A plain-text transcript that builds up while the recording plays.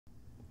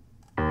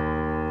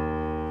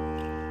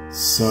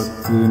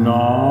सतनाम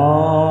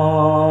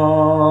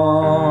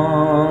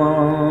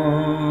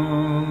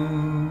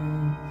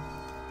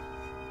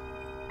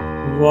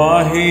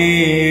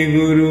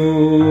वाहेगुरु।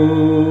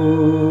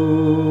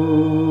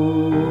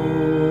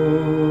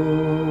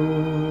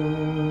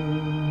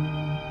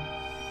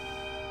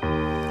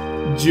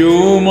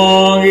 जो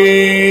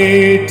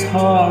मांगे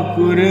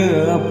ठाकुर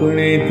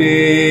अपने ते,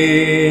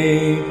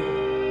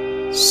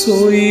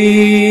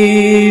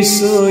 सोई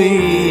सोई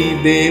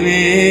देवे।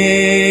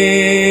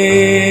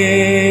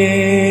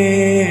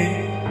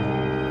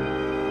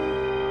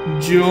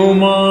 जो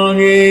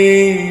मांगे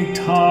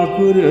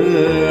ठाकुर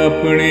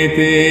अपने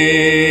ते,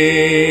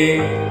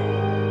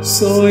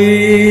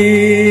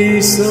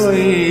 सोई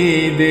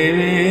सोई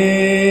देवे।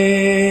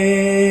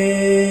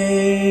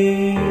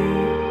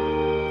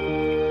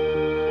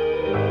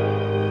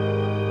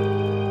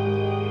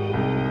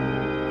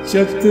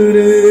 चतुर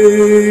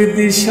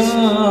दिशा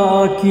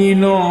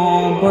कीनो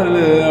बल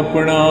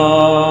अपना,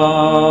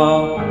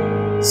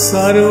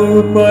 सर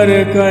ऊपर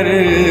कर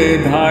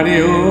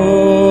धार्यो।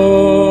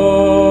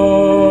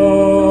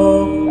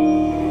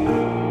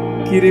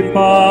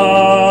 कृपा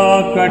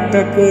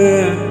कटक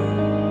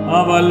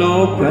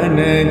अवलोकन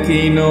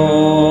कीनो,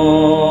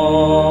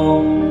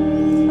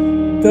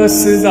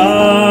 दसदा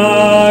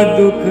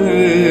दुख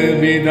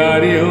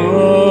बिदार्यो।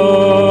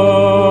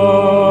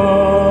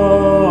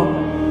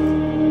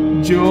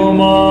 जो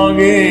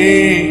मांगे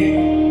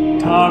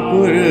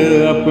ठाकुर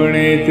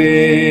अपने ते,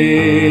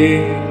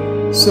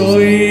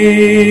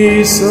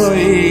 सोई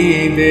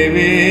सोई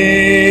देवे।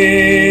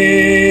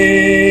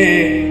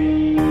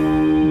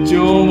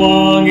 जो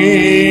मांगे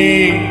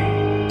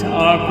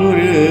ठाकुर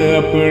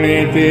अपने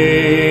ते,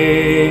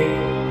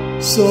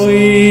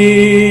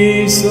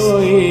 सोई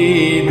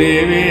सोई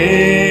देवे।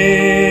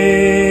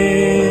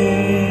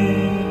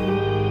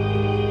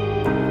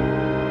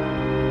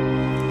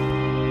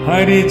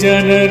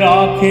 हरिजन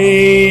राखे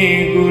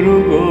गुरु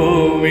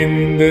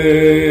गोविंद,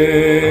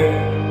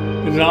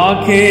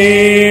 राखे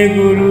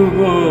गुरु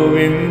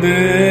गोविंद।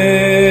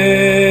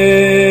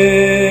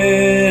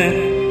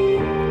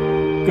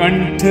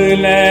 कंठ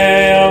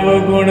लै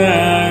अवगुण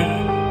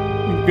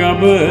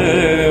गब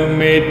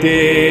मेटे,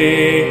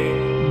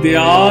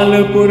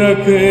 दयाल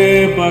पुरख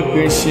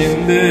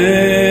बख्शिंद।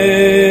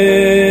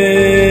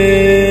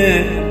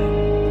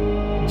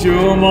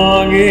 जो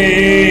मांगे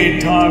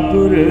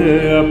ठाकुर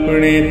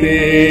अपने ते,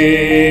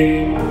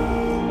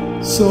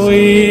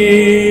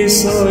 सोई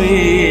सोई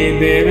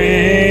देवे।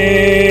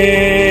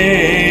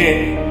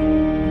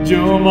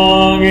 जो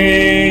मांगे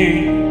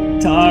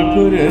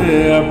ठाकुर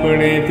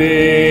अपने ते,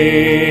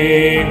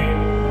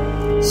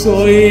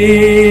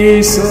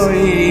 सोई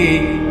सोई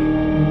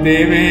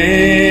देवे।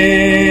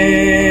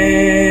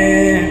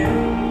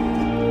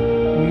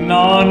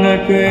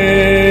 नानक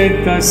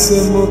दस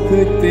मुख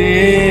ते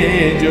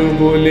जो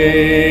बोले,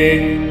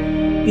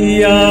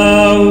 या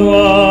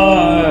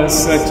हुआ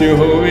सच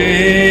होवे।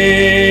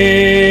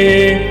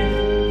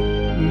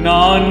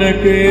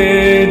 नानक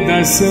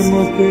दस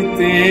मुख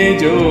ते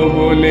जो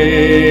बोले,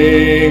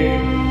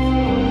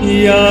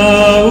 या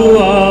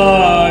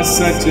हुआ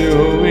सच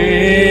होवे।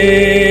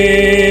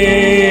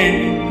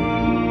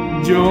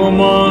 जो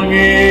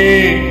मांगे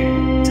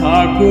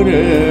ठाकुर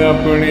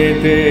अपने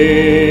ते,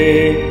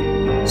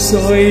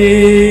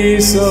 सोई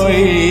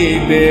सोई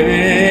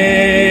देवे।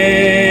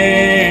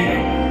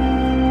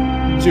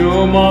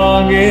 जो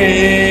मांगे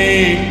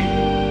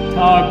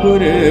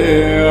ठाकुर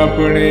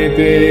अपने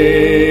ते,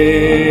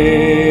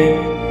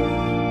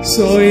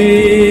 सोई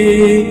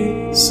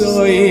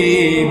सोई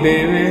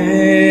देवे।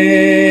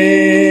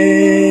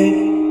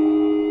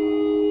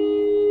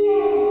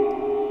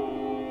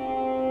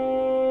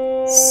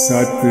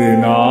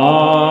 सतनाम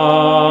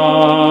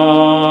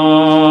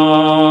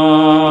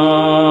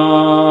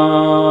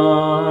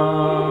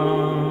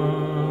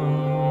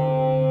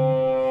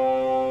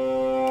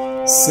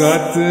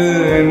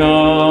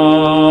सतनाम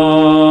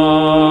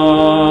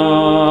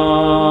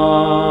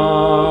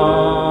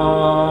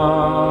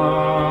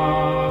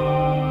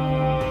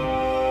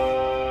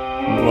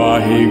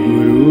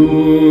वाहेगुरु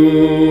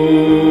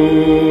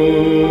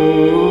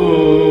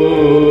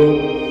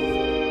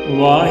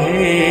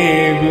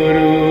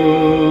वाहेगुरु।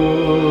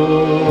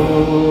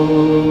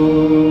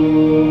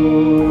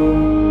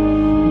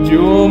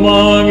 जो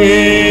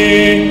मांगे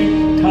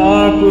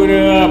ठाकुर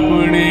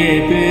अपने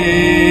ते,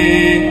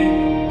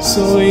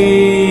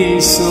 सोई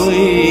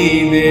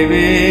सोई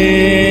देवे।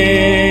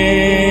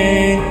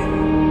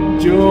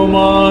 जो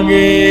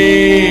मांगे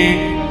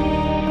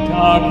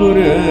ठाकुर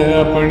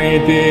अपने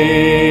ते,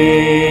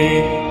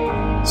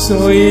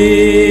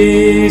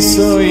 सोई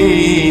सोई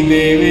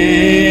देवे।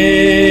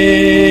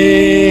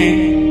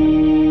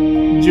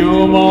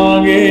 जो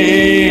मांगे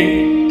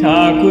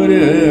ठाकुर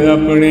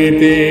अपने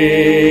ते,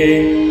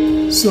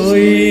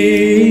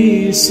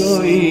 सोई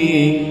सोई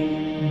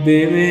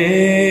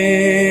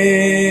देवे।